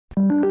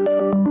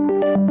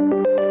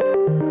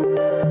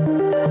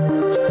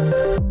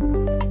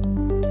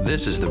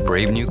This is the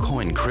Brave New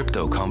Coin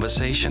Crypto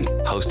Conversation,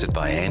 hosted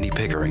by Andy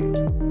Pickering.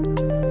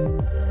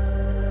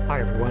 Hi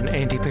everyone,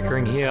 Andy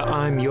Pickering here.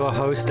 I'm your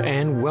host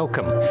and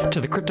welcome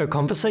to the Crypto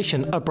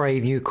Conversation, a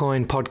Brave New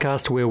Coin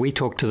podcast where we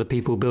talk to the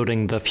people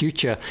building the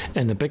future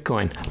in the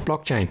Bitcoin,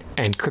 blockchain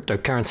and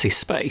cryptocurrency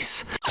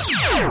space.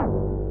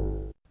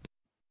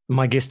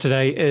 My guest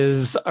today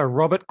is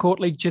Robert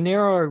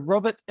Quartly-Janeiro.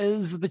 Robert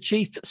is the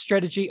Chief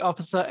Strategy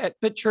Officer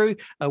at Bitrue,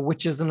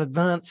 which is an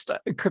advanced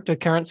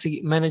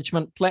cryptocurrency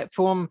management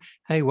platform.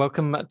 Hey,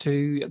 welcome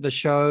to the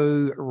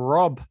show,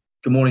 Rob.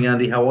 Good morning,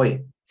 Andy. How are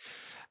you?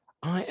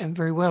 I am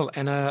very well,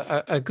 and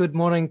a good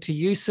morning to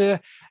you, sir.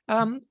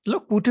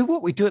 Look, we'll do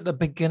what we do at the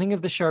beginning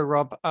of the show,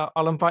 Rob.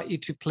 I'll invite you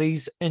to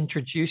please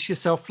introduce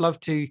yourself. Love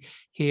to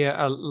hear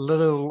a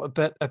little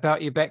bit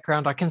about your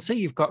background. I can see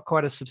you've got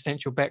quite a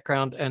substantial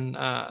background in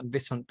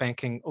investment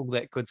banking, all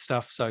that good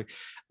stuff. So,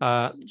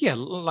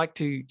 like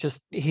to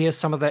just hear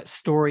some of that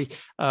story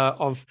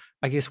of,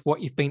 I guess,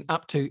 what you've been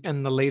up to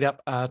in the lead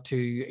up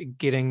to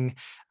getting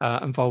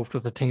involved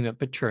with the team at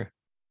Bitrue.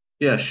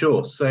 Yeah,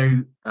 sure.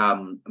 So,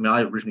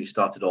 I originally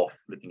started off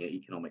looking at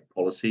economic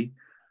policy,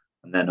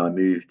 and then I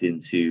moved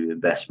into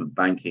investment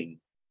banking.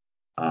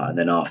 And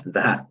then after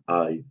that,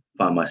 I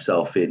found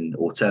myself in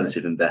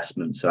alternative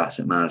investments, so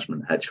asset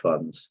management, hedge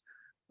funds,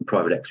 and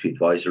private equity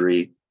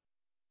advisory.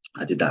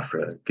 I did that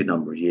for a good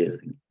number of years, I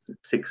think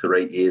 6 or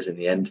 8 years in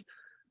the end,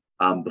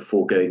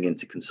 before going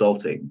into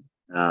consulting,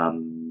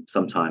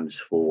 sometimes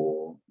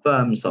for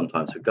firms,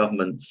 sometimes for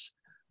governments,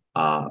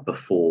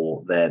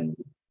 before then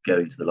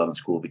going to the London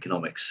School of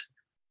Economics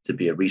to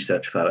be a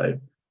research fellow,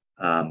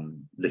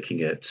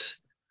 looking at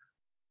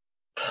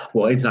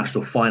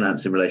international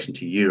finance in relation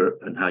to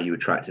Europe and how you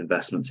attract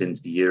investments into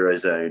the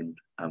Eurozone,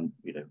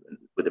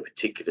 with a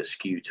particular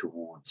skew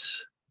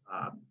towards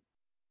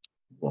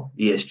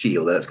ESG,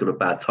 although that's got a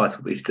bad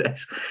title these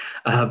days.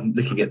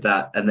 Looking at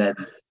that, and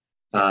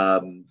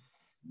then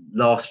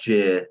last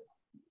year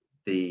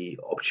the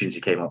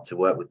opportunity came up to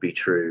work with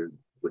Bitrue,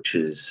 which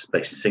is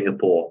based in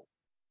Singapore.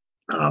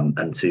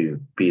 And to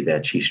be their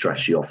chief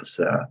strategy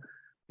officer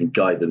and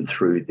guide them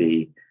through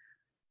the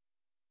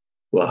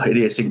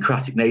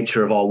idiosyncratic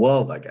nature of our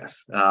world, I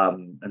guess.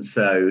 And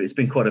so it's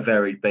been quite a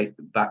varied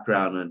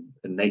background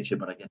and nature,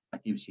 but I guess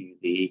that gives you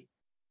the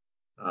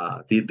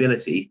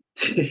ability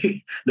to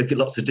look at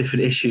lots of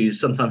different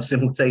issues, sometimes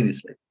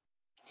simultaneously.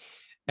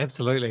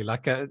 Absolutely.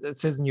 Like it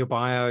says in your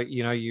bio,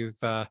 you've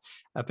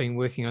been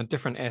working on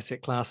different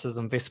asset classes,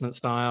 investment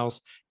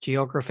styles,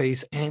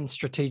 geographies, and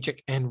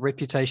strategic and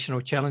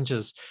reputational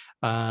challenges.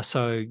 I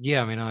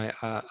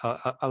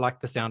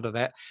like the sound of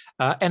that.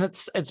 And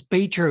it's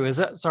Bitrue, is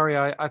it? Sorry,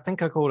 I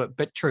think I called it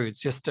Bitrue. It's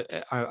just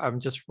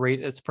I'm just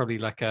reading. It's probably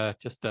like a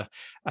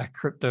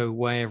crypto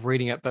way of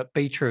reading it, but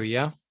Bitrue,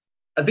 yeah.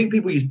 I think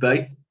people use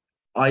both.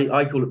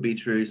 I call it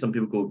Bitrue. Some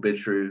people call it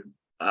Bitrue.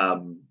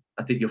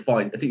 I think you're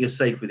fine. I think you're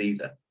safe with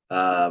either.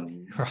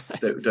 Right.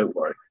 Don't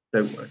worry.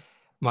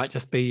 Might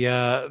just be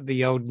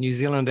the old New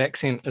Zealand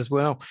accent as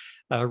well,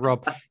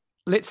 Rob.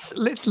 Let's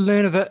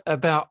learn a bit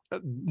about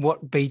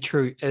what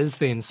Bitrue is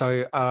then.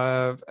 So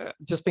I've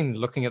just been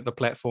looking at the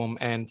platform,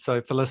 and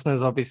so for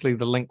listeners, obviously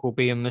the link will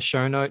be in the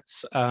show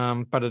notes,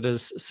 but it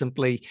is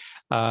simply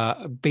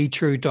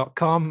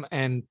bitrue.com,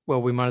 and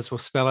well, we might as well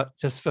spell it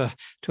just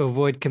to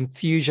avoid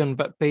confusion,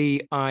 but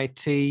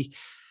BIT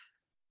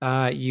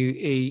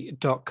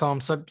UE.com.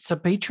 So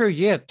Bitrue,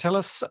 yeah, tell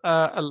us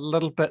a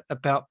little bit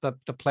about the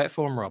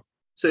platform, Rob.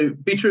 So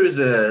Bitrue is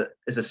a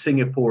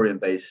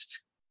Singaporean-based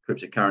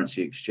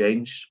cryptocurrency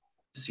exchange,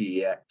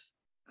 CEX.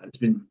 And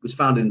it was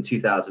founded in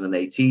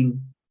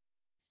 2018,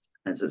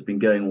 and so it's been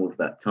going all of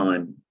that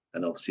time.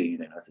 And obviously,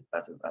 as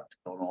that's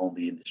gone on,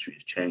 the industry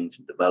has changed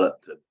and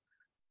developed.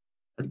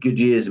 And good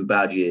years and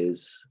bad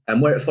years. And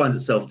where it finds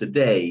itself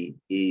today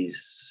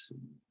is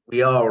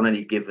we are on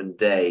any given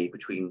day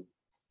between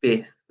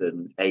 5th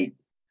and 8th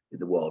in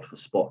the world for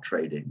spot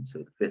trading, so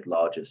the 5th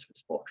largest for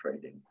spot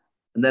trading,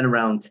 and then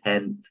around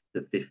 10th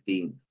to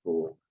 15th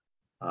for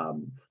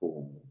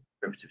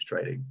derivatives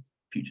trading,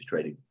 futures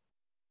trading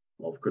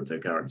of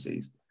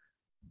cryptocurrencies.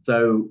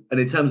 So,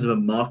 and in terms of a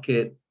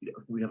market,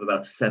 we have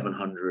about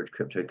 700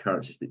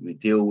 cryptocurrencies that we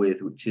deal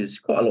with, which is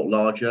quite a lot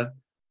larger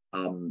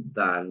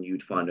than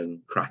you'd find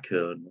on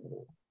Kraken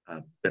or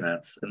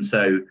Binance. And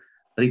so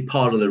I think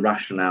part of the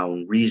rationale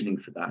and reasoning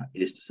for that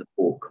is to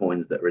support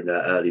coins that are in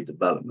their early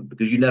development,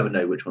 because you never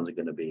know which ones are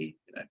going to be,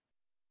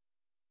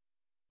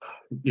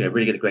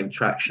 really going to gain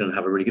traction and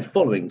have a really good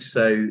following.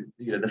 So,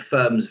 the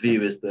firm's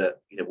view is that,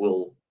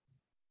 we'll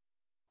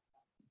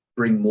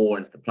bring more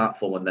into the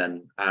platform, and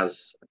then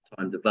as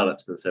time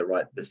develops, they'll say,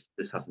 right, this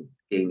hasn't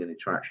gained any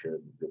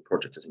traction, your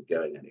project isn't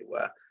going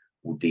anywhere,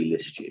 we'll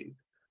delist you.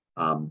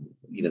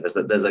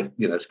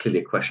 There's clearly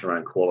a question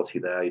around quality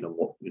there,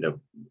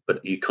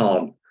 but you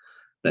can't.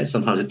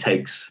 Sometimes it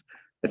takes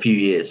a few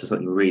years for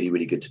something really,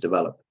 really good to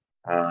develop.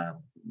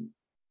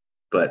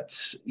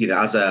 But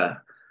as an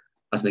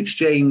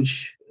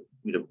exchange,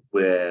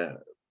 we're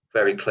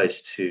very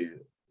close to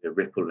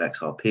Ripple and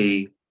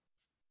XRP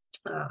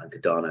and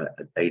Cardano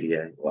and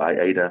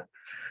ADA.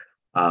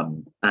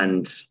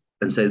 And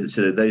so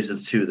those are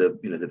two of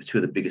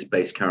the biggest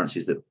base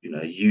currencies that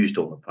are used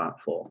on the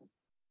platform.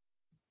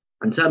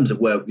 In terms of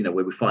where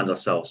we find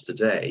ourselves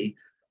today,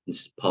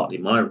 this is partly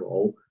my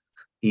role,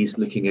 is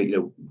looking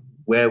at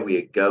where we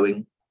are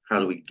going, how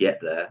do we get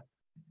there,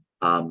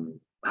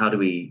 how do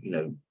we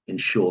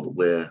ensure that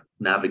we're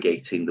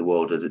navigating the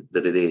world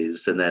that it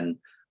is, and then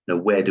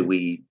where do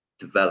we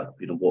develop,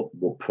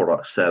 what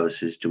product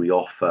services do we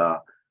offer,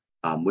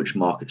 which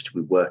markets do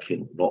we work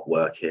in, not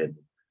work in,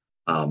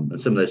 and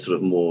some of those sort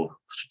of more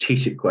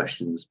strategic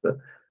questions, but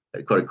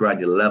at quite a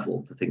granular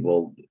level to think,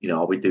 well,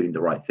 are we doing the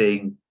right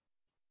thing?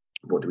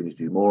 What do we need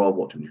to do more of?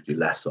 What do we need to do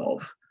less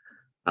of?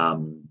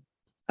 And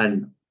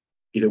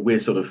we're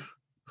sort of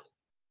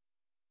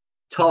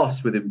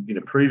tasked with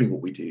improving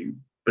what we do,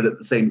 but at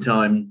the same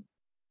time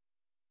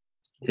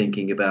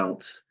thinking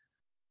about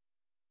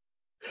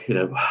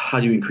how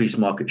do you increase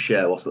market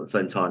share whilst at the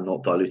same time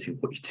not diluting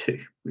what you do?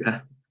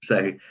 Yeah.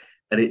 So,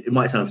 and it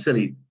might sound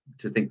silly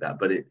to think that,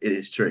 but it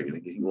is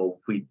true. Well,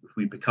 if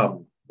we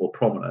become more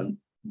prominent,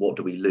 what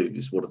do we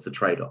lose? What is the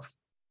trade-off?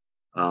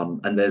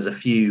 And there's a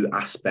few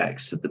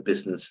aspects of the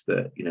business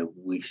that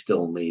we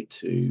still need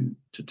to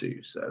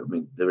do. So, I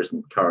mean, there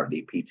isn't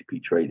currently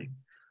P2P trading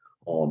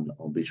on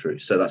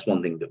Bitrue. So that's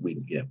one thing that we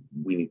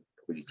need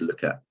to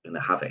look at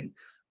having.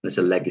 And it's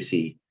a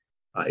legacy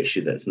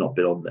issue that's not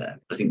been on there.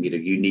 I think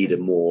you need a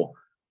more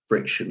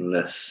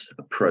frictionless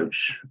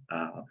approach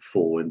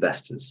for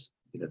investors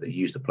that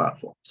use the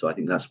platform. So I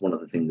think that's one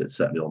of the things that's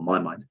certainly on my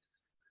mind.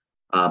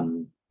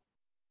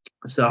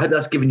 So I hope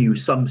that's given you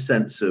some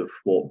sense of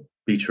what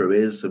Bitrue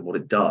is and what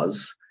it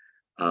does,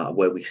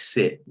 where we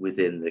sit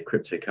within the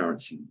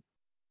cryptocurrency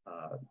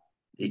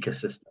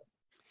ecosystem.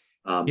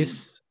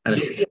 Yes. And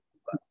yes.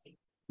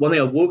 One thing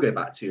I will go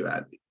back to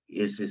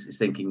is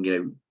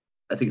thinking,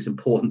 I think it's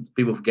important,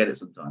 people forget it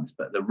sometimes,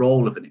 but the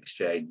role of an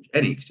exchange,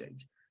 any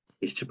exchange,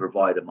 is to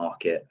provide a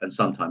market and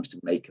sometimes to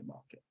make a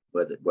market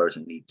where there's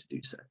a need to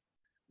do so,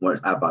 where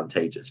it's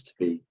advantageous to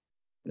be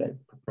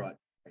proprietary.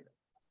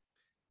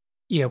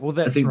 Yeah, well,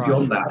 that's I think right.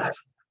 beyond that,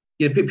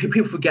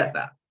 people forget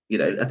that.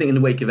 I think in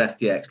the wake of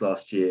FTX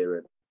last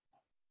year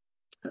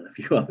and a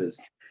few others,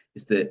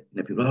 is that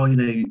people,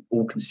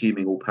 all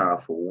consuming, all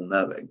powerful, all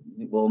knowing.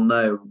 Well,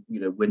 no,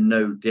 we're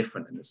no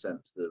different in the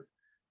sense that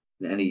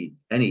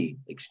any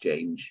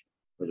exchange,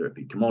 whether it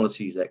be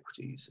commodities,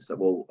 equities, it's like,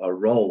 well, our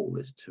role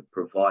is to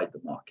provide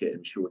the market,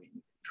 ensure that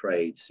you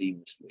trade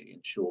seamlessly,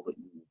 ensure that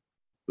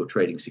you're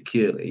trading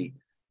securely.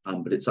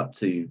 But it's up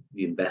to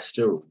the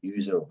investor or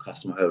user or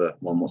customer, however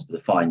one wants to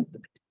define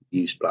the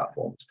use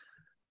platforms,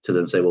 to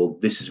then say, well,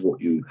 this is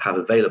what you have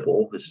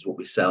available, this is what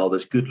we sell,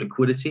 there's good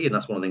liquidity, and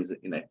that's one of the things that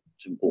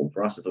it's important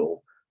for us at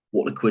all.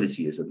 What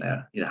liquidity is in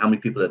there? How many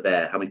people are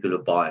there? How many people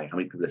are buying? How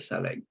many people are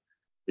selling?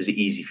 Is it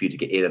easy for you to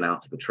get in and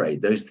out of a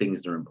trade? Those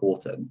things are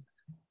important.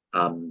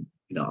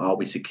 Are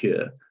we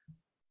secure?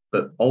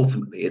 But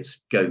ultimately,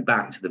 it's going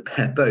back to the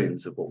bare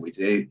bones of what we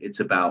do.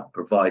 It's about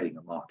providing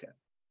a market.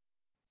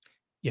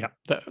 Yeah,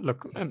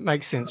 look, it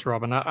makes sense,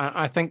 Rob. And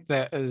I think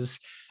that is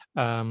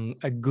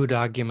a good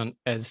argument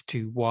as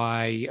to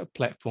why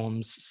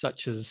platforms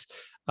such as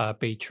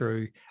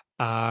Bitrue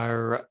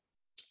are,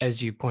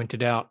 as you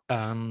pointed out,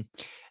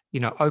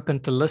 open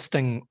to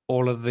listing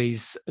all of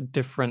these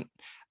different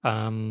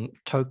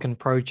token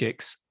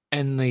projects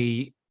in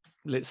the,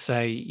 let's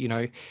say,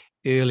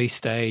 early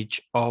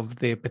stage of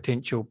their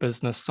potential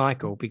business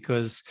cycle,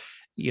 because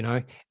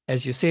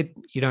as you said,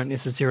 you don't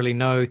necessarily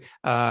know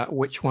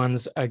which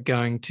ones are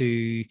going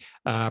to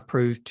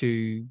prove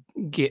to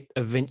get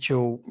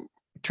eventual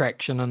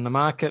traction in the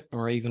market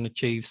or even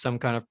achieve some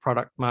kind of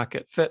product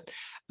market fit.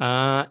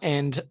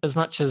 And as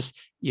much as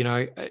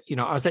I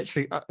was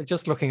actually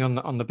just looking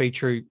on the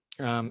Bitrue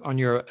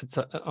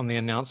on the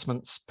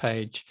announcements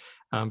page.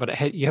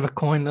 But you have a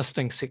coin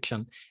listing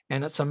section,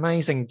 and it's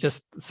amazing.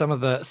 Just some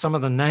of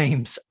the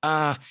names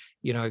are,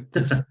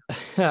 there's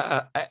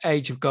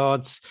Age of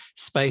Gods,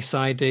 Space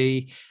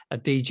ID,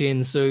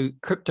 Degen Zoo,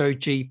 Crypto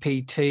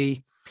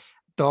GPT,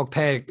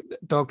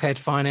 Dogpad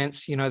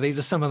Finance. These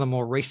are some of the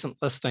more recent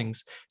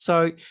listings.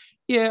 So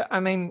yeah, I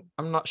mean,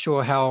 I'm not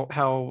sure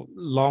how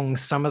long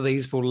some of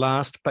these will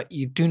last, but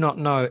you do not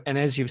know. And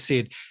as you've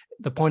said,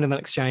 the point of an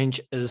exchange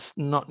is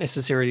not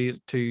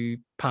necessarily to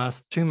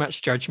pass too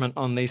much judgment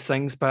on these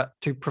things, but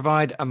to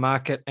provide a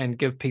market and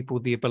give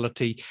people the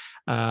ability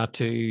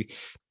to,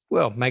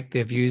 make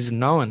their views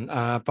known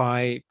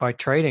by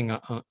trading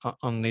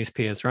on these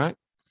pairs, right?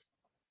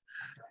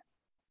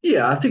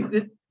 Yeah, I think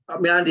that,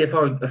 Andy, if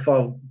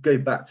I'll go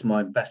back to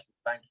my investment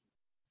banking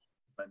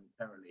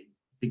momentarily,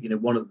 I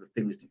think one of the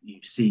things that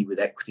you see with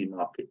equity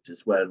markets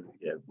is when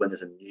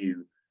there's a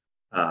new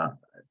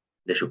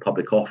initial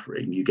public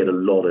offering, you get a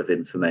lot of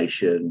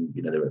information.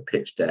 There are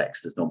pitch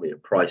decks. There's normally a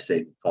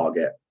pricing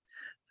target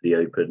for the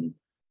open.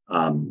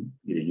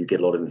 You get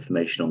a lot of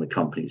information on the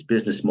company's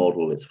business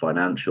model, its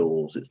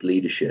financials, its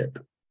leadership,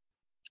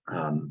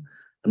 and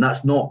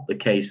that's not the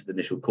case with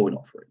initial coin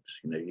offerings.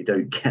 You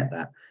don't get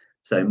that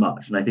so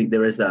much, and I think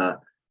there is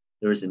a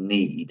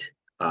need,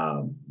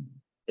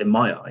 in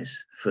my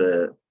eyes,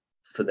 for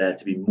for there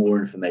to be more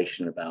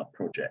information about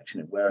projects.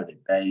 Where are they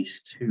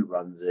based? Who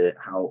runs it?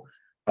 How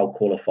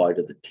qualified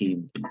are the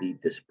team to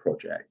lead this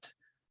project?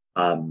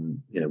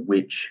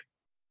 Which,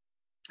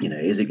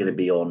 is it going to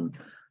be on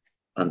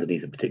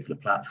underneath a particular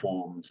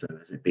platform? So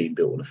is it being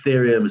built on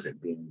Ethereum? Is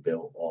it being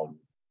built on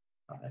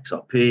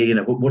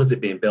XRP? What is it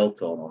being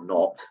built on or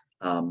not?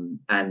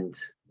 And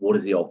what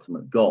is the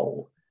ultimate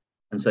goal?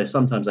 And so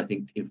sometimes I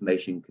think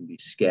information can be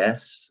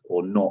scarce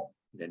or not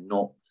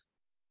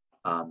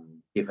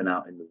given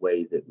out in the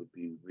way that would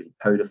be really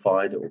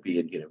codified. It will be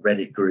in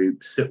Reddit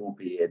groups. It will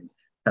be in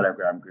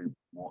Telegram groups,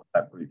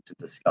 WhatsApp groups to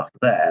discuss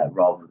there,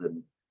 rather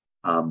than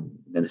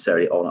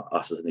necessarily on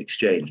us as an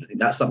exchange. I think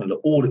that's something that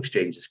all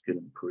exchanges can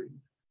improve,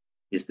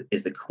 is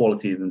the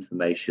quality of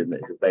information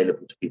that is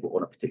available to people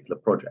on a particular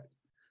project.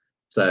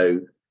 So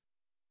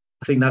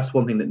I think that's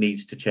one thing that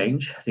needs to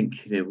change. I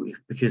think,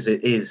 because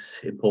it is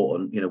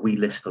important, we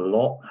list a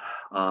lot,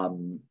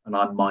 and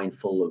I'm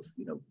mindful of,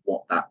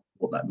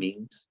 what that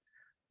means.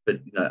 But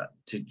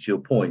to your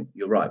point,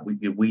 you're right.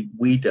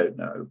 We don't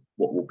know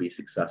what will be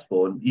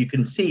successful, and you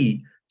can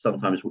see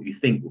sometimes what you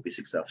think will be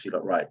successful. You're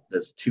like, right,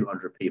 there's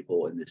 200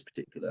 people in this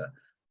particular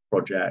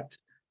project.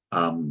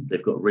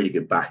 They've got really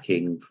good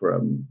backing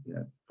from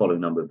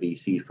following number of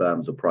VC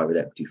firms or private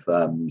equity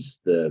firms.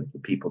 The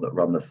people that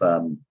run the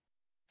firm,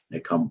 they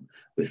come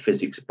with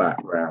physics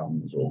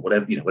backgrounds or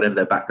whatever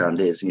their background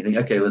is, and you think,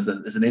 okay, there's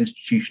an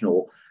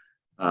institutional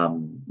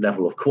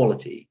level of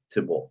quality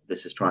to what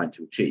this is trying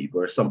to achieve.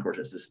 Whereas some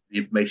projects, the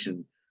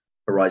information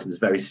horizon is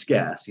very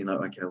scarce.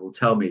 Okay, well,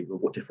 tell me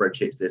what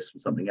differentiates this from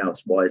something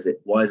else. Why is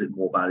it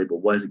more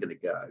valuable? Where is it going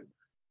to go?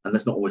 And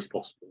that's not always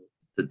possible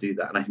to do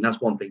that. And I think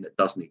that's one thing that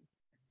does need.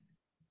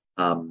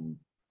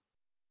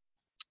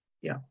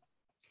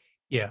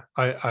 Yeah,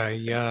 I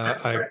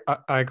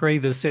agree.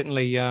 There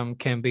certainly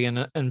can be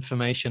an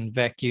information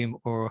vacuum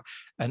or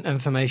an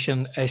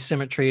information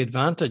asymmetry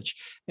advantage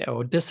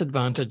or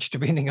disadvantage,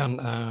 depending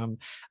on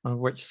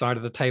which side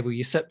of the table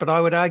you sit. But I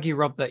would argue,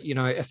 Rob, that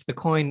if the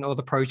coin or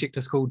the project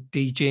is called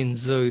Degen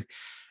Zoo,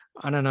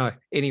 I don't know.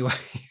 Anyway,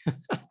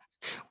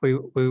 we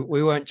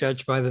won't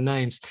judge by the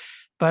names.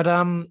 But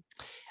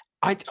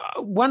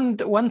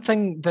one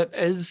thing that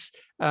is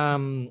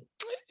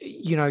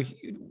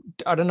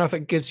I don't know if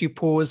it gives you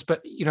pause,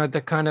 but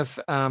the kind of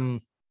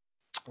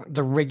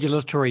the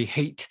regulatory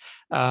heat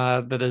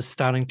that is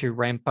starting to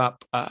ramp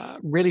up,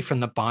 really from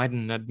the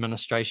Biden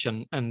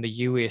administration in the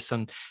US,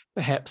 and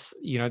perhaps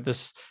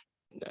this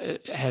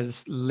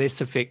has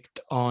less effect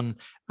on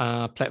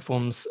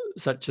platforms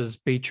such as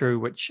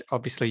Bitrue, which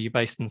obviously you're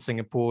based in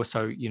Singapore,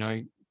 so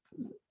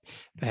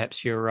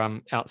perhaps you're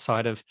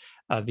outside of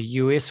the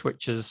US,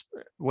 which is,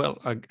 well,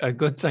 a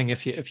good thing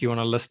if you want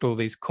to list all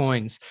these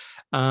coins.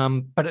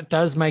 But it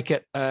does make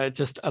it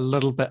just a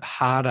little bit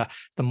harder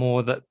the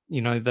more that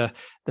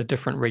the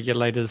different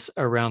regulators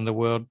around the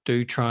world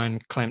do try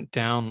and clamp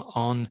down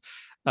on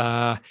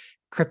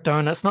crypto.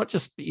 And it's not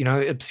just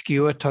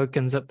obscure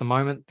tokens at the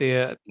moment.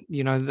 There,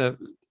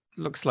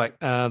 looks like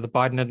the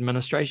Biden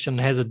administration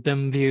has a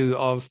dim view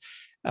of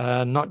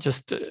not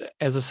just,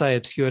 as I say,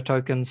 obscure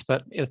tokens,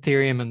 but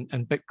Ethereum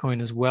and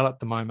Bitcoin as well at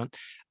the moment.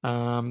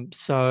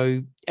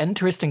 So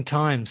interesting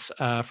times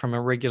from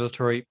a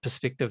regulatory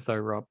perspective, though,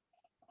 Rob.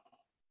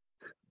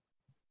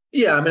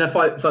 Yeah, I mean, if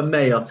I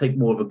may, I'll take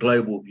more of a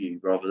global view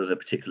rather than a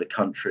particular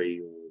country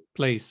or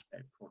please,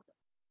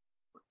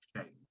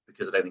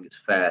 because I don't think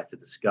it's fair to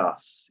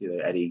discuss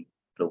any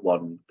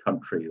one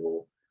country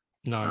or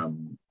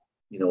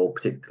or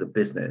particular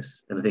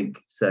business. And I think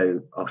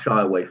so. I'll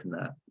shy away from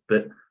that,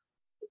 but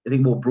I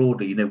think more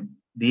broadly,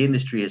 the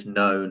industry is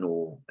known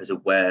or is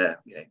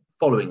aware,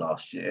 following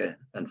last year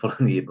and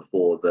following the year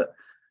before, that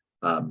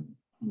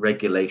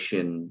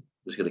regulation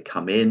was going to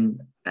come in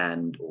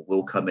or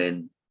will come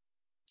in.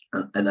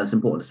 And that's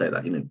important to say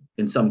that,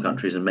 in some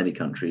countries and many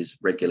countries,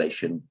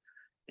 regulation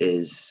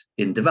is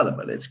in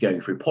development. It's going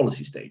through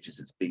policy stages.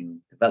 It's being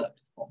developed.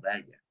 It's not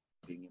there yet.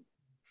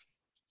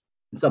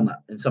 In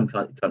some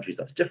countries,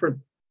 that's different.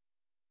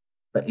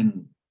 But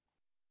in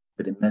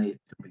many,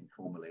 it's been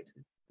formulated,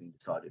 being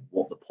decided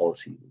what the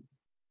policy is.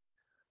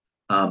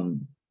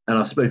 And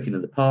I've spoken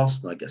in the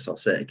past, and I guess I'll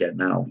say it again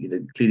now.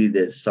 Clearly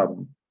there's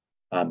some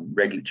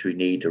regulatory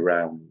need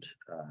around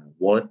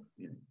wallet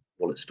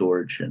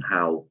storage and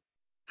how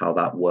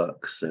that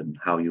works and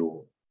how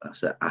your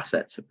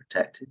assets are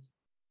protected.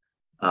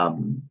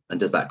 And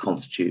does that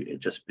constitute it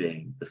just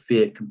being the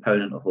fiat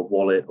component of a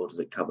wallet, or does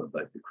it cover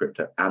both the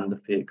crypto and the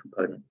fiat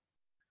component?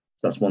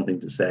 So that's one thing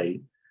to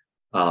say.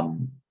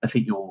 I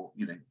think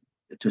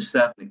to a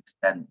certain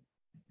extent,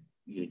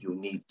 you'll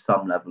need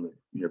some level of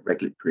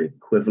regulatory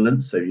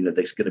equivalence. So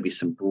there's going to be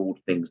some broad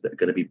things that are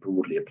going to be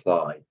broadly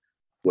applied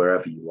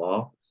wherever you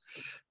are.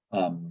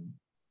 I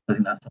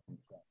think that's something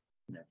for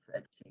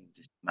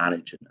exchanges to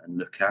manage and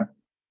look at.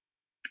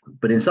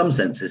 But in some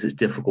senses, it's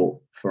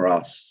difficult for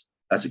us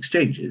as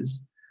exchanges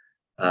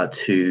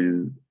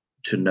to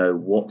know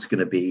what's going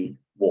to be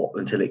what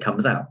until it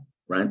comes out,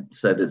 right?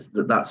 So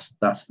that's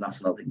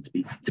another thing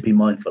to be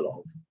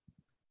mindful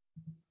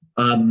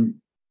of.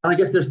 I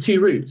guess there's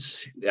two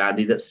routes,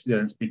 Andy. Let's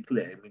be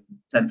clear. I mean,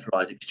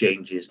 centralized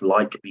exchanges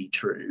like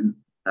Bitrue,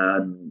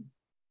 are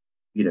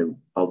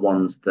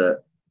ones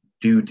that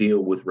do deal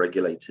with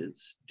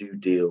regulators, do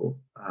deal.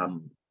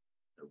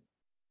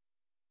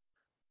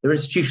 They're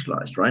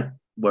institutionalized, right?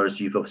 Whereas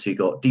you've obviously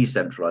got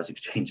decentralized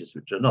exchanges,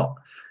 which are not.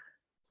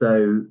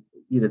 So,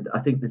 I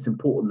think it's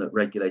important that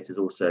regulators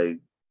also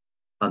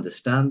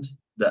understand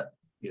that,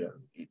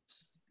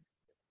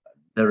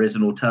 there is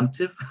an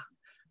alternative.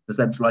 The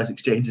centralized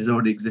exchange is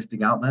already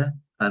existing out there,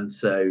 and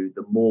so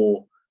the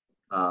more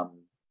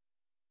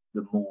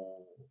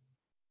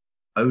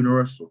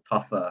onerous or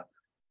tougher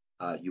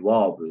you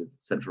are with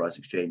centralized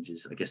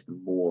exchanges, I guess the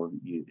more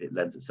it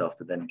lends itself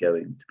to then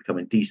going to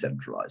becoming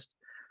decentralized.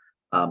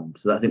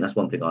 So I think that's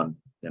one thing I'm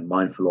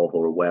mindful of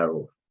or aware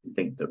of, and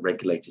think that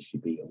regulators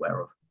should be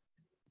aware of.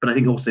 But I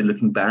think also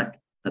looking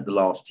back at the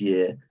last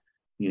year,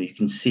 you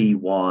can see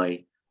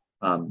why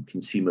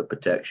consumer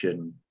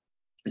protection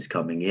is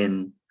coming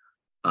in,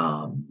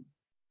 and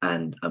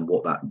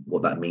what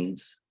that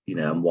means,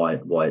 and why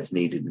it's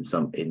needed in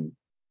some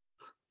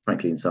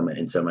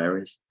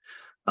areas.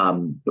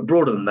 But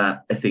broader than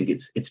that, I think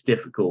it's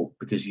difficult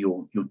because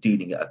you're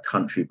dealing at a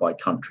country by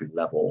country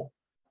level,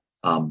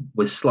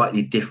 with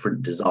slightly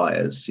different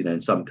desires.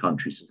 In some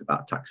countries it's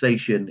about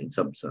taxation, in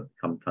some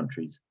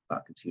countries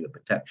about consumer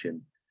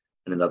protection,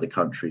 and in other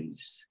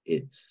countries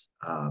it's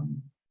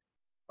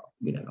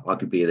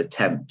arguably an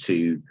attempt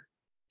to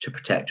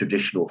protect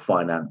traditional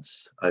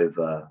finance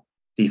over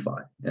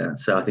DeFi. Yeah.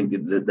 So I think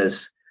that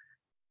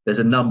there's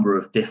a number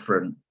of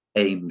different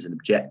aims and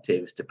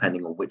objectives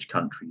depending on which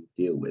country you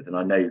deal with. And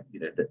I know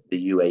that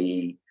the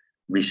UAE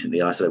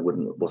recently, I said I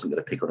wasn't going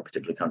to pick on a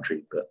particular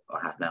country, but I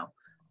have now.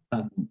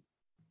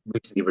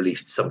 Recently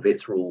released some of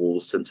its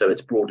rules, and so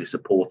it's broadly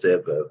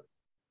supportive of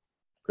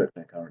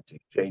cryptocurrency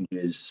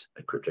exchanges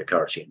and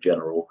cryptocurrency in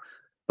general,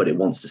 but it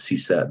wants to see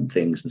certain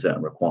things and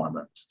certain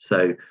requirements.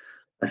 So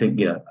I think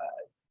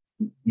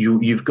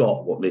you've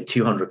got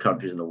 200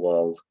 countries in the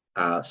world.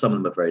 Some of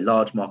them are very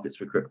large markets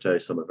for crypto,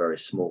 some are very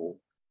small.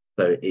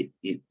 So it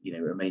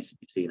remains to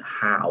be seen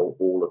how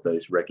all of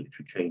those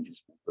regulatory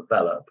changes will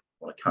develop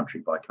on a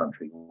country by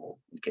country, or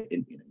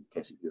in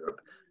case of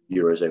Europe,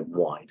 Eurozone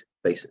wide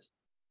basis.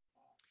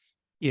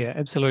 Yeah,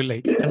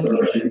 absolutely.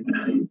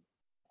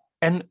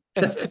 And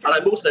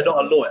I'm also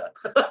not a lawyer.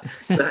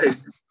 So,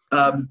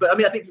 but I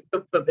mean, I think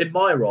in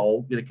my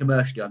role,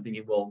 commercially, I'm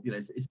thinking, well,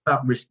 it's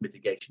about risk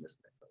mitigation, isn't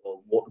it?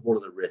 Well, what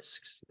are the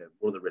risks?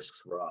 What are the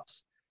risks for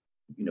us?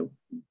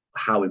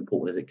 How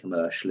important is it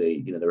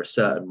commercially? There are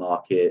certain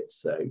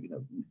markets. So,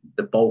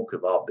 the bulk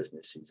of our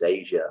business is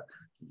Asia,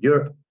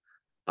 Europe,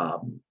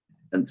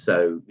 and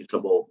so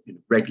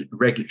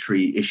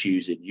regulatory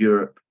issues in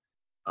Europe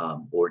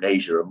or in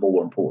Asia are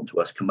more important to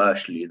us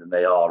commercially than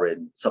they are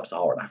in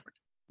sub-Saharan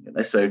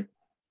Africa. So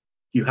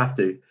you have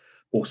to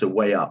also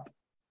weigh up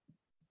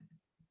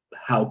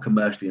how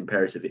commercially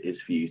imperative it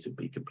is for you to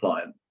be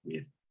compliant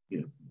with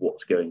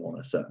what's going on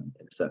in a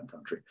certain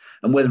country,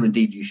 and whether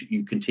indeed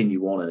you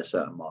continue on in a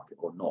certain market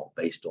or not,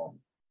 based on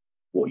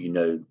what you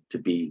know to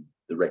be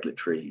the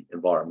regulatory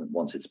environment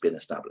once it's been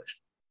established.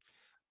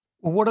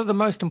 Well, what are the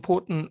most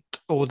important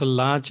or the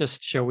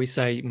largest, shall we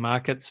say,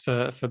 markets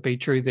for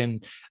Bitrue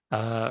then,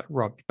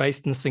 Rob?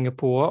 Based in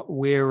Singapore,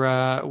 where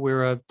are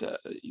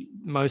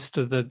most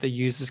of the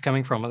users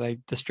coming from? Are they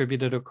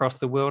distributed across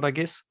the world, I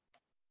guess?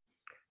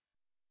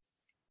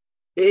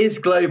 It is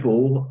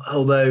global,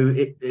 although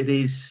it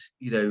is,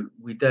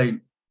 we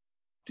don't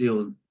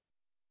deal.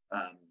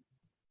 I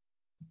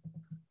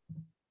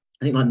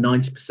think like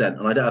 90%,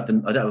 and I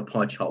don't have a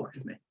pie chart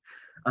with me.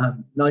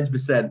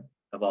 90%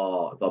 of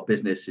our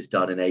business is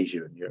done in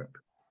Asia and Europe.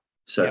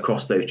 So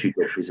across those two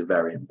geographies are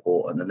very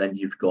important. And then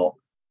you've got,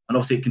 and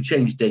obviously it can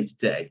change day to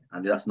day,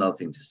 and that's another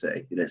thing to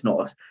say. It's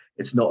not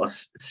a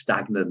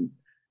stagnant,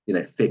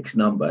 fixed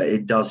number.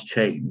 It does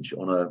change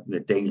on a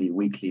daily,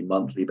 weekly,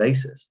 monthly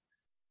basis,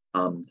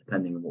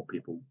 depending on what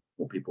people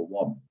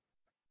want.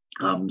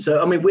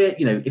 So I mean, we're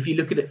if you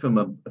look at it from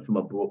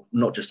a broad,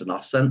 not just an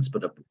us sense,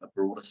 but a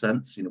broader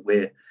sense,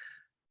 we're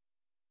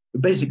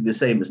basically the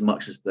same as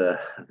much as the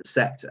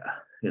sector.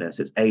 So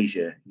it's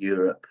Asia,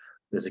 Europe.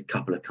 There's a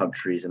couple of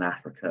countries in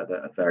Africa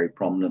that are very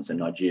prominent. So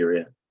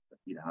Nigeria,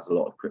 has a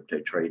lot of crypto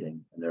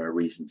trading, and there are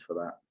reasons for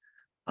that.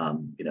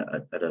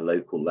 At a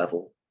local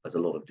level, there's a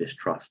lot of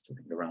distrust, I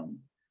think, around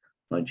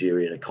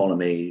Nigerian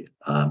economy,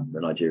 the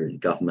Nigerian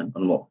government.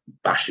 I'm not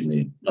bashing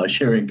the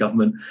Nigerian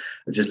government.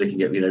 I'm just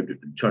looking at,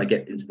 trying to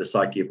get into the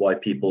psyche of why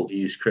people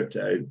use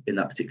crypto in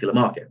that particular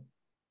market.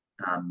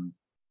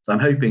 So I'm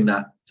hoping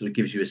that sort of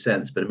gives you a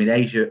sense. But I mean,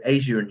 Asia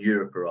and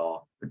Europe are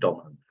our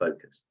predominant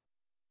focus.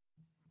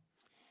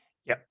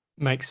 Yep,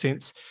 makes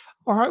sense.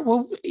 All right.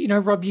 Well,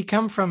 Rob, you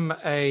come from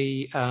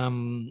a,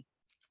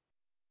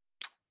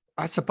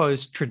 I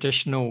suppose,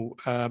 traditional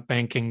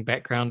banking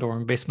background or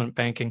investment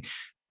banking.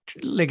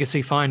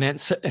 Legacy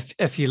finance,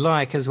 if you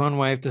like, is one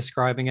way of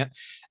describing it.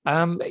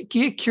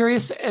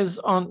 Curious as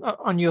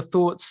on your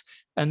thoughts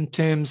in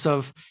terms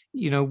of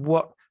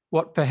what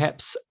what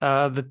perhaps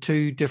the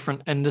two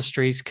different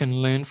industries can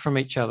learn from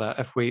each other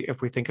if we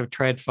think of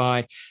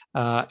TradFi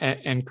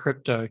and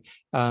crypto.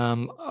 A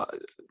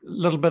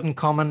little bit in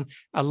common,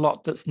 a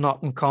lot that's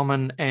not in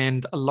common,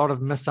 and a lot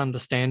of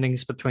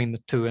misunderstandings between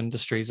the two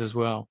industries as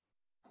well.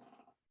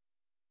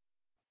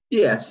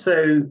 Yeah,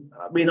 so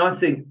I mean, I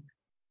think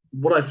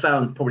what I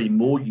found probably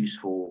more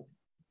useful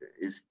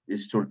is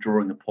sort of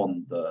drawing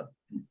upon the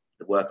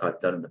work I've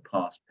done in the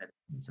past,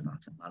 pensions and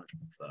asset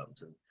management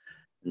firms,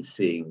 and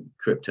seeing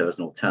crypto as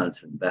an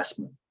alternative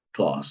investment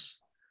class,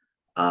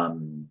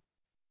 and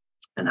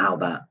how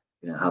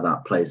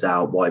that plays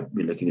out. Why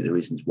we're looking at the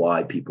reasons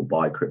why people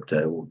buy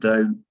crypto or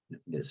don't,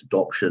 looking at its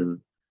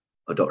adoption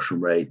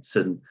rates,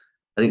 and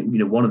I think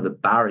one of the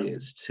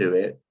barriers to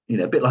it,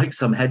 a bit like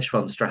some hedge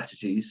fund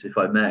strategies, if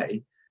I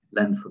may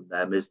lend from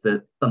them, is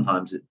that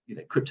sometimes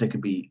crypto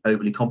can be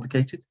overly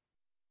complicated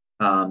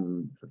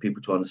for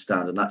people to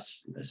understand, and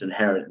it's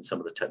inherent in some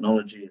of the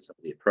technology and some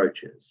of the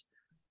approaches.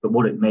 But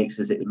what it makes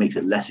is it makes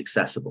it less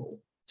accessible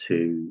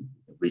to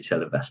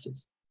retail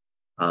investors,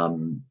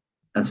 and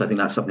so I think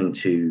that's something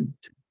to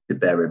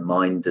bear in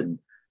mind. And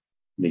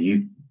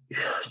you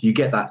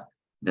get that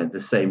the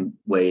same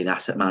way in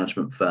asset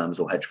management firms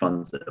or hedge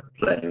funds that are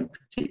playing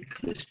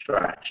particular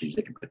strategies.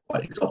 They can be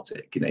quite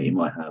exotic. You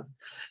might have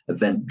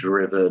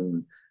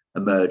event-driven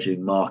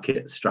emerging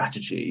market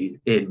strategy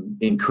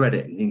in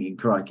credit. You're thinking,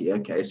 crikey,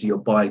 okay, so you're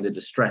buying the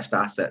distressed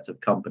assets of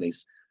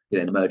companies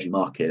in emerging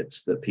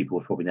markets that people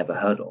have probably never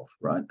heard of,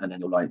 right? And then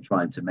you're like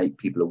trying to make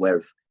people aware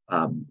of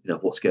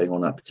what's going on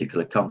in that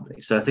particular company.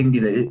 So I think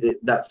it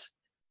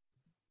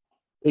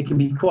can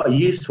be quite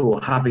useful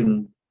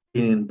having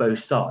in both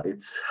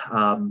sides,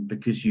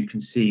 because you can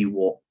see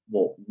what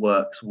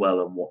works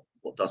well and what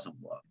doesn't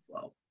work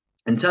well.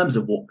 In terms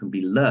of what can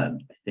be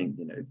learned, I think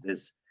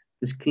there's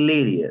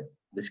clearly a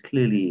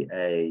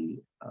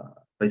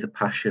both a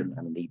passion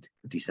and a need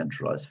for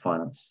decentralized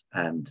finance,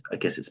 and I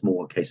guess it's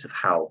more a case of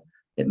how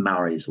it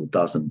marries or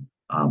doesn't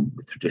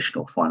with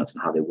traditional finance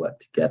and how they work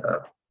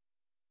together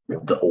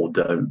or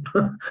don't.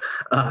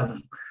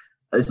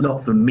 It's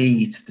not for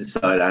me to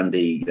decide,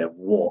 Andy,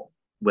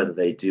 whether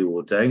they do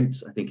or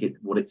don't. I think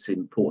what it's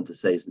important to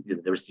say is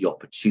that there is the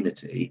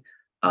opportunity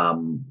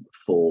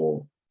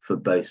for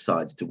both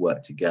sides to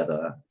work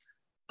together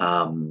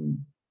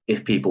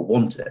if people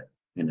want it.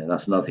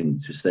 That's another thing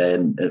to say.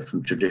 And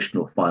from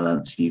traditional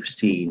finance, you've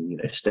seen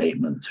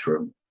statements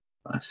from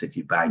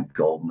Citibank,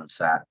 Goldman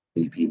Sachs,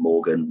 JP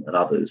Morgan, and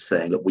others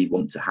saying that we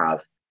want to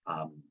have,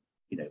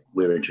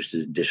 we're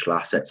interested in digital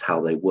assets,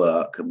 how they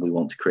work, and we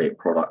want to create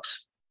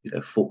products,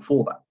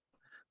 for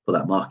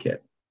that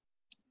market.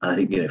 And I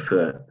think,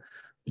 for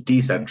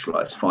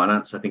decentralized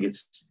finance, I think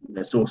it's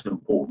also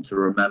important to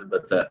remember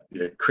that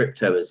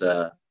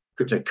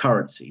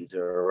cryptocurrencies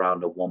are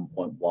around a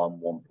 1.1,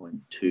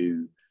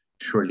 1.2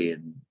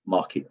 trillion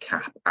market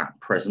cap at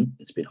present.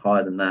 It's been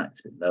higher than that.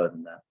 It's been lower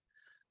than that.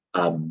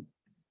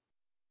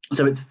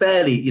 So it's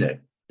fairly,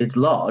 it's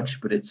large,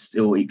 but it's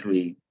still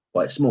equally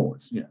quite small.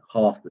 It's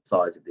half the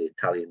size of the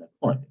Italian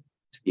economy.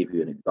 To give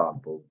you an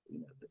example,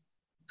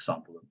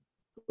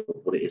 of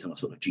what it is on a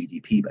sort of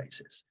GDP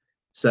basis.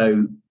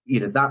 So,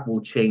 that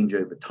will change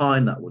over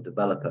time, that will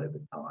develop over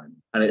time.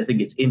 And I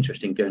think it's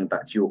interesting, going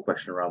back to your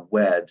question around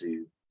where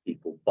do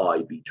people buy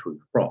Bitrue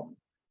from?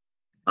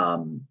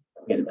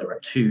 There are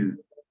two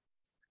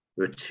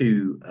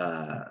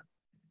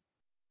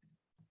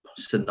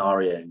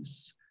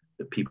scenarios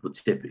that people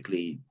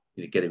typically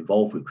get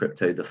involved with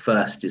crypto. The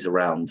first is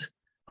around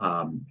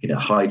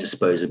high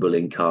disposable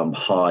income,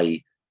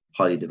 highly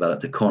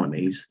developed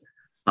economies.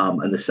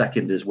 And the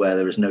second is where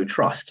there is no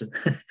trust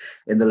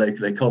in the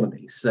local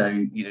economy.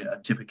 So,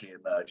 typically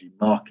emerging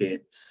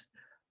markets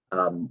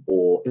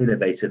or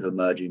innovative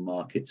emerging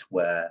markets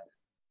where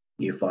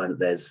you find that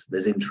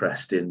there's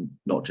interest in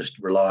not just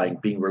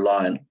being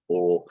reliant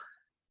or,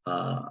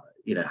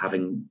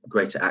 having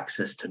greater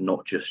access to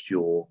not just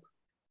your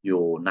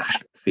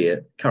national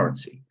fiat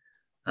currency,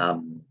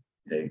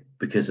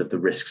 because of the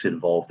risks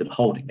involved in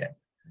holding it.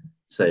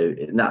 So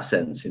in that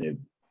sense,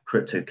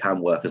 crypto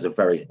can work as a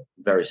very,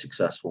 very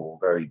successful,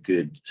 very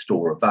good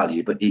store of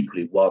value, but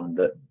equally one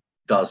that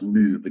does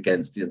move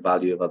against the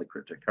value of other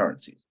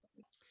cryptocurrencies.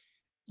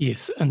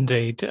 Yes,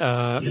 indeed.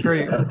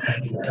 Very,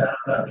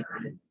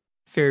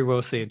 very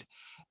well said.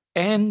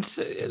 And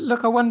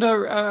look, I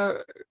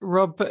wonder,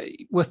 Rob,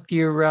 with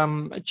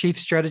your Chief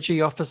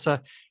Strategy Officer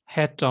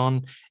hat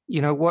on,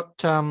 what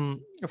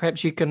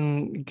perhaps you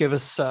can give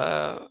us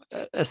a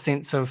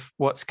sense of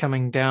what's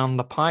coming down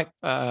the pipe,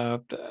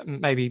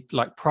 maybe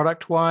like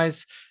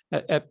product-wise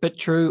at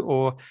Bitrue,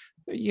 or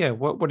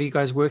what are you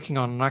guys working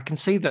on? And I can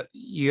see that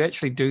you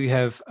actually do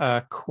have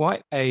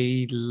quite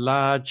a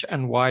large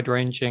and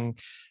wide-ranging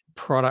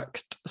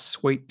product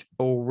suite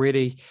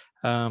already.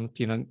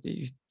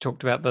 You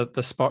talked about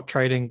the spot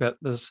trading, but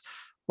there's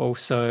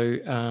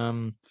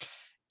also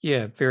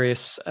yeah,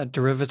 various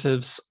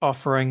derivatives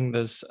offering.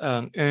 There's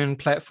an earn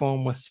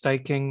platform with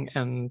staking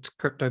and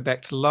crypto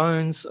backed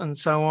loans and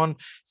so on.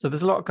 So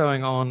there's a lot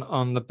going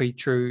on the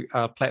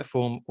Bitrue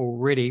platform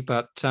already,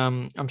 but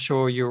I'm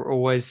sure you're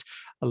always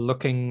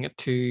looking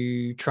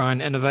to try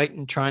and innovate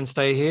and try and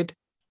stay ahead.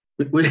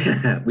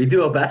 We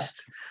do our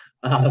best,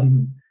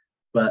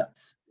 but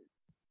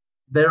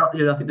there are,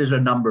 I think there's a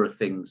number of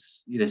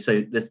things,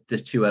 so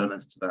there's two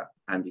elements to that,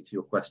 Andy, to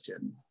your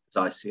question, as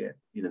I see it.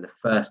 The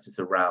first is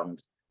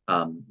around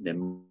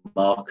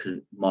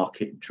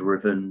market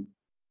driven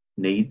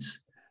needs.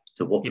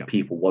 So what do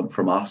people want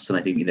from us? And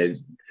I think,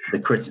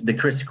 the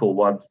critical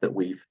ones that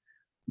we've,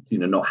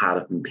 not had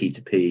have been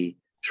P2P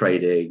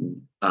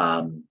trading,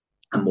 and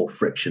more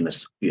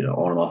frictionless,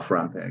 on and off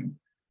ramping,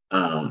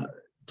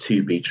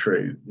 to be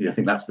true. I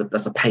think that's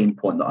a pain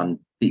point that I'm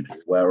deeply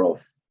aware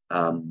of.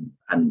 And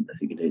I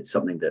think it's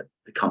something that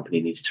the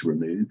company needs to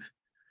remove.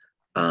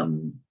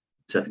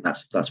 So I think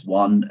that's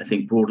one. I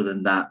think broader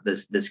than that,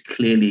 there's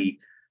clearly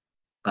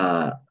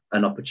an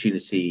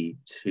opportunity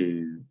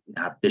to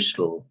have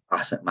digital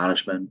asset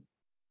management,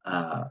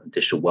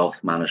 digital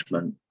wealth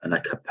management, and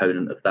a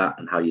component of that,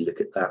 and how you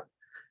look at that.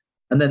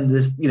 And then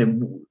there's,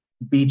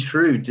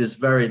 Bitrue does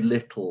very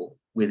little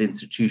with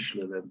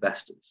institutional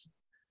investors.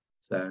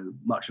 So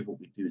much of what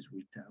we do is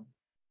retail.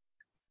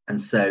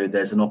 And so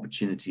there's an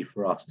opportunity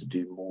for us to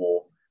do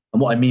more.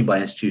 And what I mean by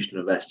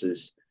institutional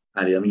investors,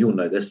 Andy, you'll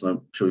know this, and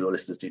I'm sure your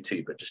listeners do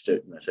too, but just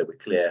to, so we're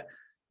clear,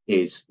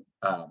 is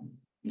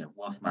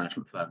wealth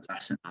management firms,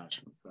 asset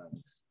management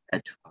firms,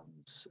 hedge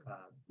funds,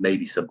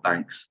 maybe some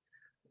banks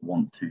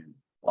want to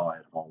buy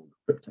and hold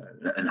crypto,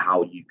 and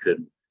how you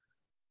can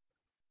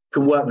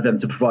work with them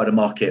to provide a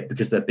market,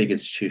 because they're big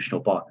institutional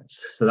buyers.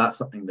 So that's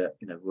something that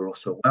we're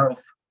also aware of.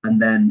 And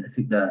then I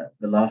think the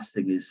last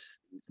thing is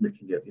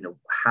looking at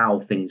how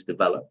things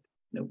develop,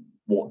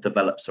 what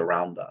develops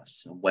around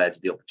us, and where do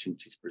the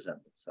opportunities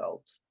present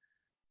themselves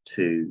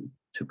to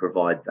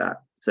provide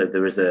that. So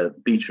there is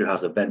Bitrue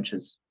has a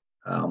ventures,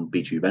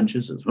 Bitrue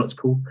Ventures is what it's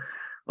called,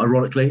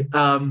 ironically,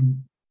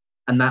 and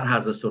that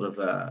has a sort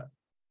of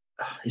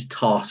is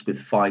tasked with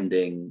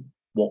finding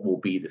what will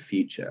be the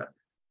future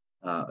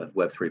of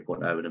Web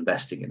 3.0 and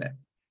investing in it.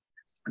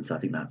 And so I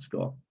think that's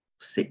got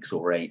 6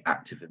 or 8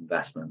 active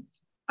investments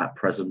at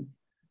present,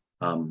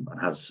 and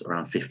has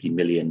around 50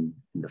 million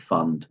in the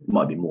fund. It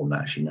might be more than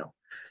that actually now.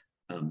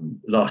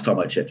 Last time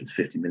I checked, it was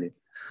 50 million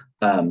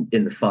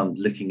in the fund,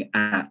 looking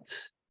at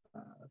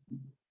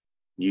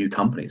new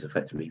companies,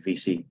 effectively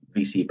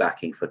VC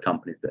backing for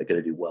companies that are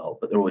going to do well,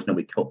 but they're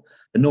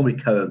normally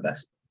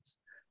co-investments.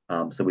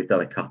 So we've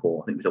done a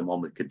couple. I think we've done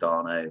one with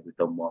Cardano, we've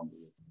done one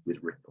with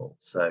Ripple.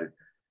 So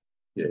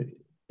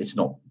it's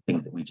not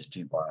things that we just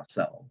do by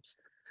ourselves.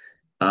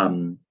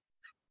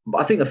 But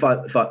I think if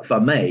I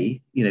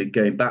may,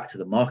 going back to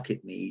the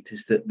market need,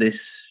 is that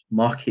this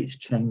market is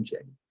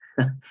changing.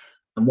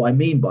 And what I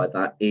mean by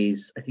that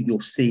is, I think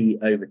you'll see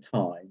over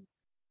time,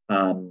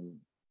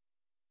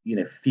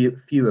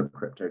 fewer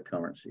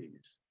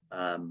cryptocurrencies,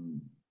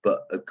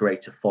 but a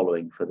greater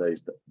following for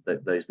those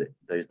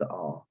that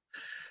are.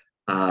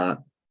 And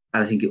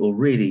I think it will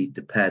really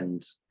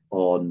depend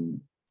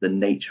on the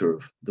nature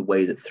of the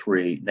way that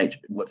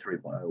Web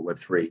 3.0, Web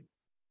 3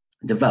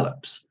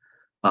 develops.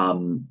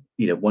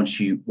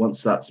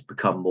 Once that's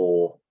become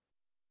more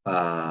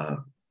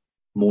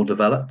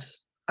developed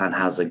and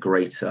has a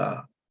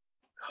greater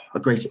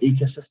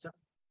ecosystem,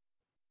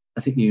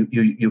 I think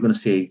you're going to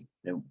see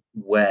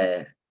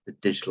where the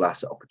digital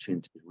asset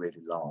opportunities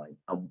really lie,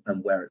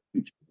 and where its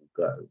future will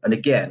go. And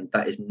again,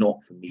 that is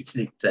not for me to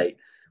dictate,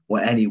 or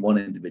any one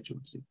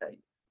individual to dictate.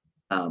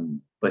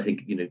 But I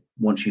think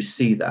once you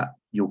see that,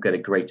 you'll get a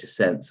greater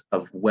sense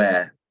of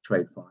where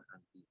trade finance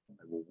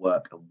will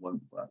work and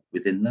won't work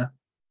within that,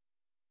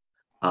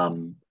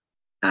 and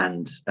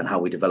how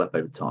we develop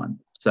over time.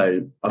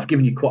 So I've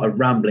given you quite a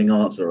rambling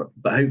answer,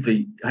 but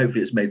hopefully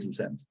it's made some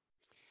sense.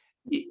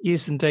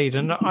 Yes, indeed.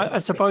 And I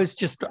suppose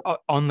just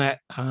on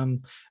that,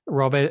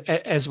 Rob,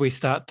 as we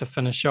start to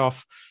finish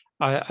off,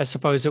 I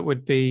suppose it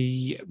would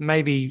be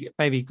maybe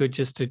good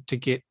just to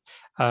get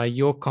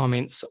your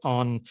comments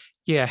on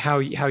how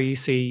you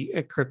see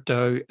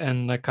crypto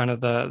and the kind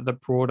of the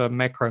broader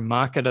macro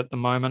market at the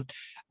moment.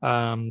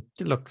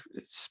 Look,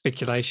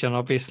 speculation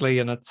obviously,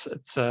 and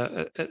it's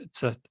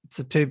a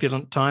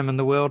turbulent time in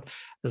the world.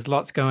 There's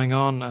lots going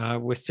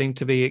on. We seem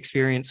to be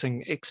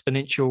experiencing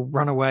exponential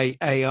runaway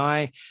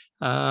AI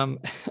in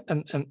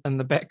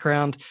the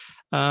background.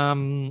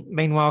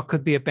 Meanwhile,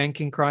 could be a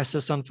banking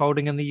crisis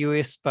unfolding in the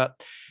US,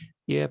 but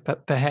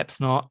perhaps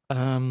not.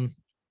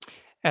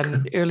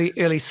 And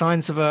early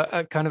signs of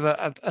a kind of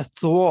a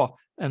thaw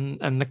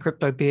in the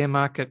crypto bear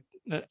market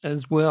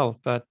as well.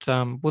 But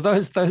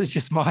those are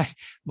just my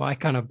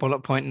kind of bullet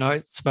point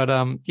notes.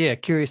 But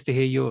curious to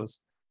hear yours.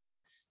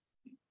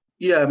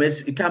 Yeah, I mean,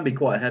 it can be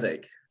quite a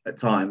headache at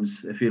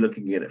times if you're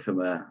looking at it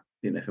from a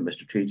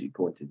strategic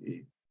point of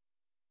view.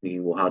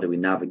 Thinking, well, how do we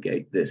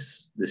navigate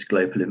this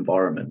global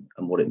environment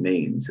and what it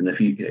means? And if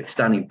you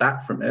standing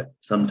back from it,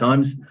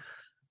 sometimes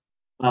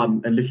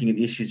And looking at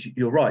the issues,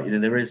 you're right.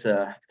 There is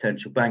a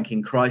potential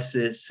banking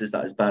crisis. Is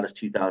that as bad as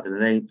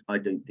 2008? I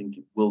don't think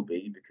it will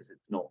be, because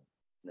it's not,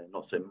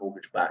 not so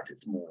mortgage backed.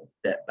 It's more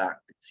debt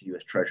backed. It's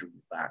US Treasury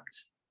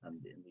backed, and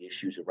the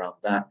issues around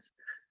that.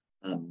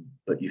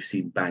 But you've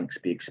seen banks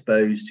be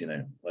exposed.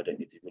 I don't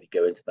need to really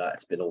go into that.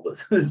 It's been all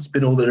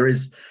that there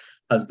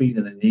has been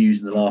in the news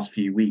in the last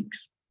few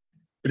weeks.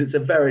 But it's a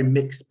very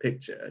mixed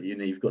picture.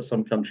 You've got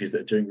some countries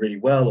that are doing really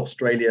well.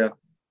 Australia,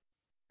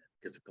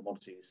 because of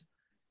commodities,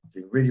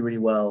 doing really, really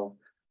well.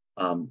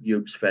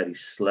 Europe's fairly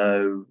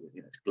slow.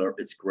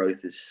 Its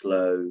growth is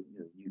slow.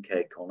 The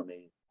UK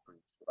economy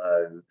pretty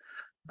slow.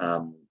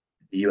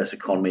 The US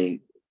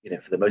economy,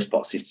 for the most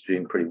part, seems to be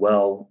doing pretty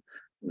well.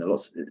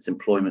 Its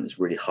employment is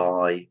really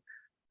high.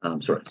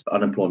 Its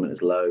unemployment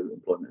is low.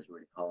 Employment is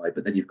really high.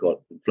 But then you've got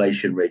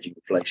inflation, raging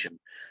inflation,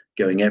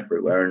 going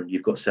everywhere, and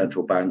you've got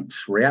central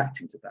banks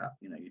reacting to that.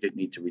 You don't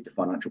need to read the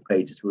financial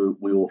pages.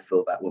 We all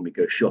feel that when we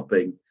go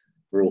shopping.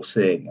 We're all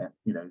seeing it.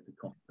 The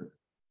cost of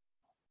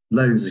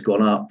loans has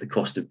gone up, the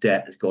cost of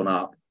debt has gone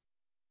up,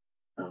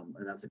 and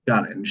that's a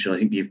challenge. And I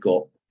think you've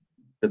got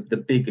the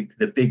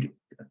big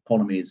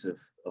economies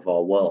of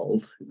our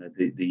world,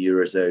 the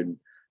Eurozone,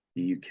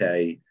 the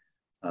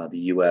UK, the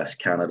US,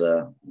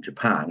 Canada, and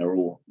Japan are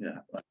all,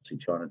 obviously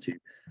China too,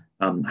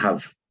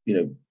 have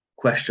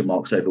question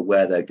marks over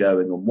where they're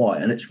going and why.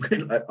 And it's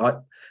really,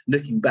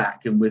 looking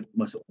back and with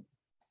my sort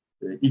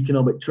of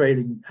economic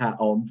trading hat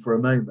on for a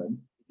moment,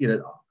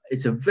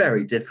 it's a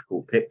very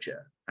difficult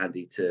picture,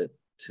 Andy, to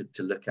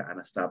look at and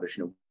establish,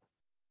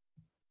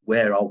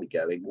 where are we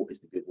going? What is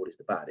the good? What is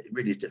the bad? It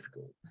really is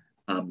difficult.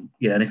 And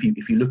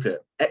if you look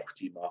at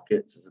equity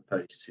markets as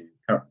opposed to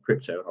current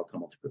crypto, and I'll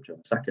come on to crypto in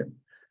a second,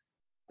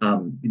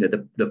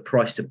 the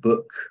price to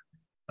book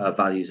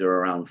values are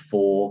around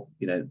 4.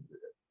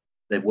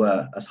 They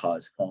were as high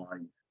as 5.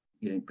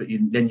 But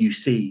then you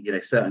see,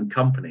 certain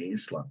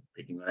companies, like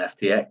picking on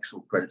FTX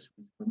or Credit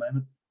Suisse for a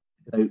moment,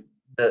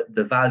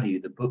 the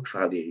value, the book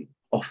value,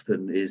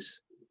 often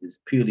is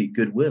purely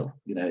goodwill.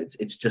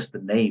 It's just the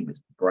name,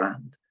 it's the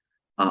brand,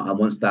 and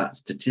once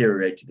that's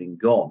deteriorated and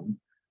gone,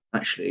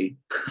 actually,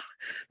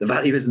 the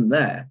value isn't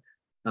there.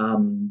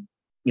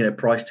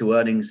 Price to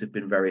earnings have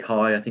been very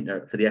high. I think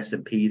for the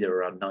S&P they're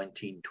around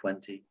 19,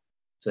 20.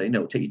 So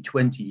it'll take you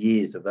 20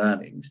 years of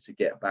earnings to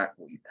get back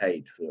what you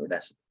paid for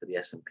the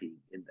S&P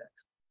index.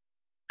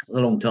 It's a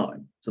long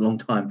time. It's a long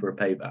time for a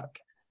payback.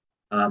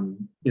 At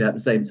the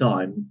same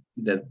time,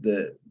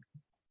 the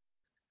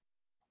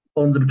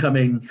bonds are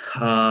becoming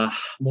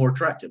more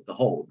attractive to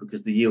hold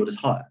because the yield is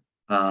higher.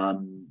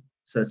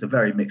 So it's a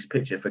very mixed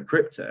picture for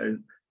crypto.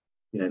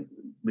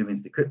 Moving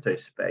into the crypto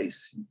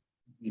space,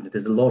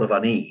 there's a lot of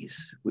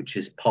unease, which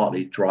is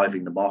partly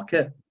driving the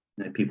market.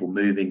 People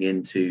moving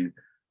into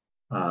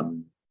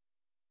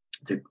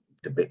to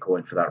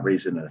Bitcoin for that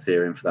reason, and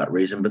Ethereum for that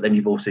reason. But then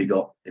you've also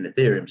got, in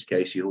Ethereum's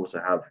case, you also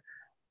have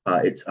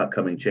its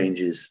upcoming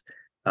changes.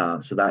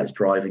 So that is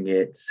driving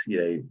it.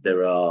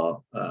 There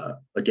are,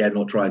 again,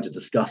 not trying to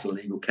discuss a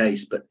legal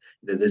case, but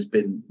there's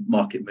been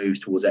market moves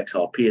towards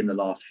XRP in the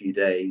last few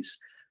days.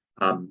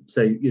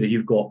 So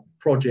you've got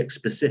project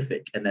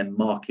specific and then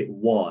market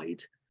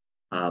wide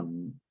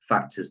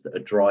factors that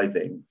are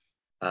driving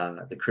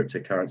the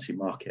cryptocurrency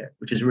market,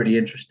 which is really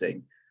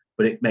interesting,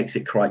 but it makes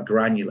it quite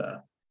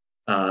granular.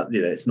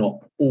 It's not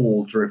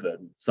all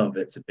driven. Some of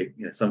it's a big,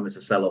 some of it's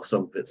a sell-off,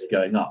 some of it's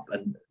going up,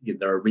 and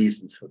there are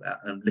reasons for that.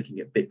 And looking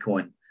at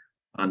Bitcoin,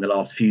 in the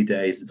last few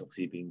days, it's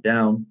obviously been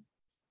down,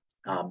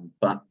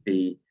 but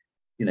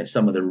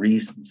some of the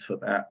reasons for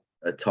that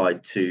are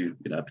tied to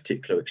a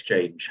particular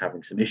exchange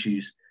having some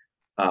issues,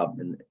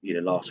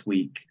 last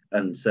week,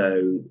 and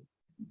so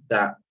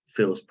that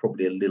feels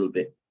probably a little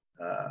bit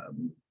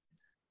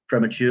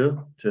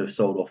premature to have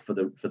sold off for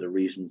the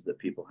reasons that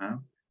people have.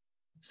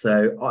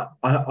 So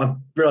I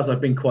realize I've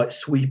been quite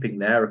sweeping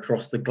there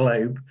across the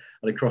globe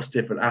and across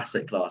different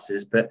asset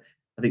classes, but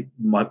I think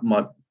my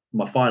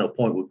final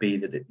point would be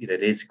that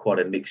it is quite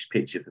a mixed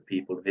picture for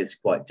people. It's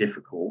quite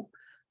difficult.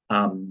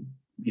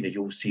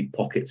 You'll see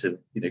pockets of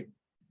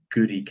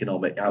good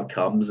economic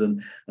outcomes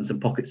and some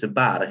pockets of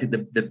bad. I think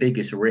the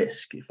biggest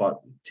risk, if I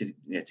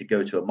to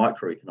go to a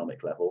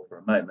microeconomic level for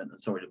a moment,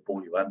 and sorry to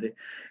bore you, Andy,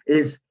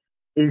 is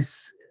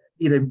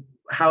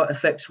how it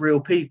affects real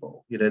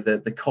people.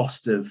 The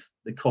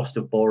cost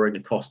of borrowing, the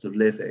cost of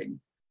living.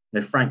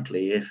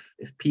 Frankly, if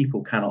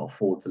people cannot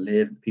afford to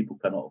live, people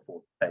cannot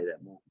afford to pay their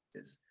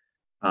mortgages,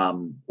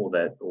 or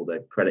their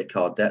credit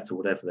card debts, or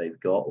whatever they've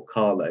got, or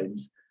car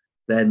loans,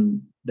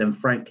 then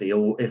frankly,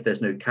 or if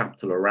there's no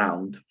capital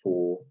around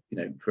for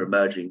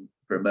emerging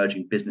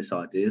business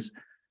ideas,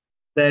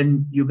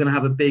 then you're going to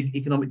have a big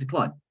economic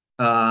decline.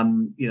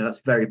 That's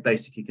very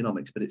basic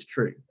economics, but it's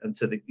true. And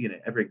so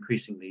ever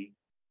increasingly,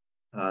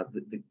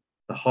 the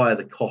higher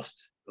the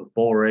cost of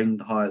borrowing,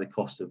 the higher the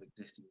cost of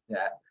existing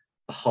debt,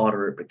 the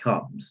harder it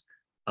becomes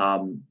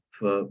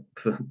for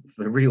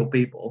real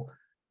people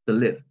to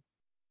live.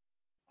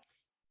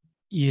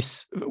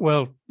 Yes,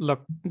 well,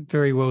 look,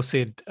 very well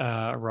said,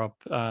 Rob.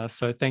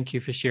 So thank you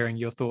for sharing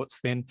your thoughts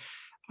then.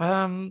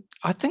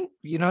 I think,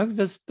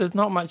 there's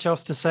not much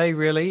else to say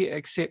really,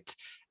 except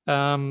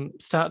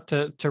start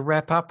to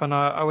wrap up. And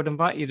I would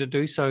invite you to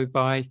do so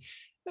by,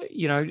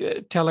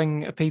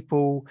 telling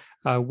people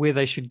where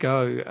they should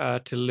go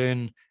to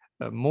learn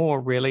more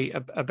really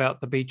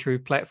about the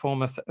Bitrue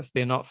platform if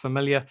they're not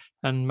familiar,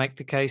 and make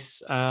the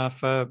case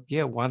for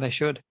why they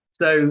should.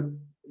 So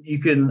you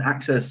can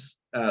access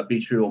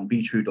Bitrue on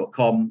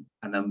bitrue.com,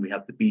 and then we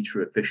have the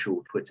Bitrue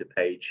official Twitter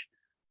page,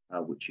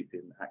 which you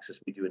can access.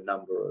 We do a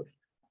number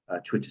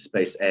of Twitter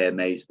space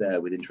AMAs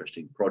there with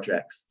interesting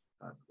projects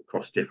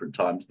across different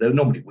times. They're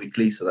normally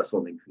weekly, so that's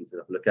one thing for you to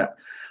have a look at.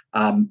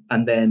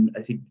 And then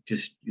I think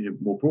just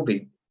more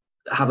broadly,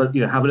 have a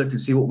look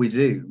and see what we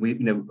do. We,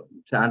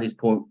 to Andy's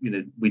point,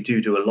 we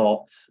do a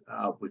lot.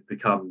 We've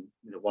become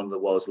one of the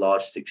world's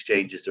largest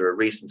exchanges. There are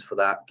reasons for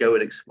that. Go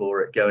and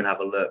explore it. Go and have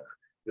a look.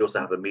 We also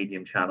have a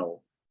Medium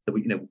channel. So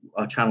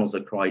our channels are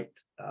quite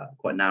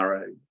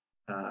narrow,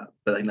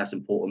 but I think that's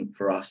important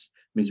for us.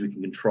 It means we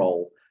can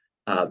control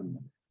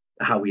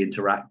how we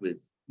interact with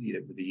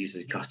with the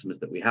users and customers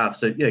that we have.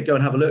 So go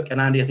and have a look.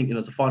 And Andy, I think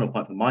as a final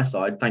point from my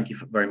side, thank you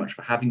very much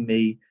for having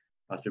me.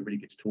 It's been really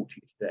good to talk to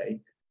you today.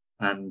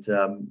 And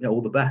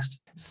all the best.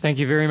 Thank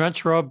you very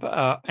much, Rob,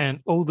 and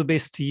all the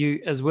best to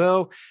you as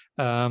well.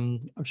 I'm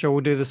sure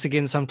we'll do this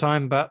again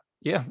sometime, but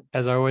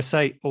as I always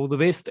say, all the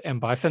best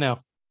and bye for now.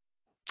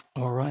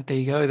 All right, there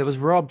you go. That was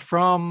Rob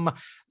from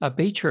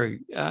Bitrue.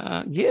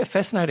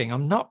 Fascinating.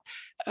 I'm not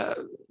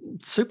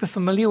super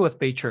familiar with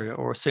Bitrue,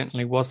 or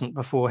certainly wasn't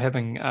before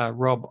having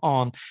Rob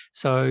on.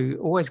 So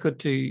always good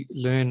to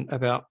learn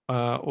about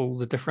all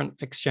the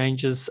different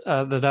exchanges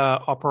that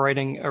are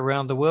operating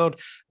around the world.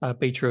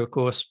 Bitrue, of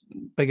course,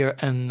 bigger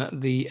in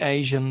the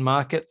Asian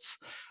markets.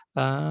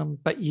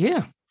 But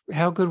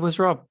how good was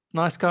Rob?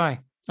 Nice guy.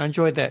 I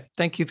enjoyed that.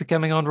 Thank you for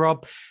coming on,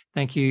 Rob.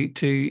 Thank you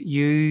to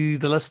you,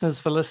 the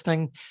listeners, for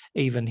listening.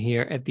 Even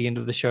here at the end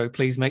of the show,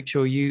 please make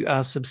sure you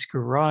are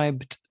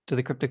subscribed to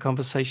the Crypto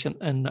Conversation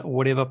in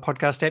whatever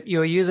podcast app you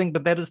are using.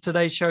 But that is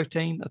today's show,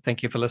 team.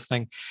 Thank you for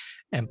listening,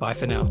 and bye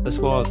for now. This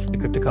was the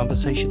Crypto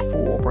Conversation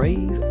for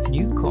Brave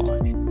New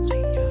Coin. See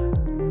you.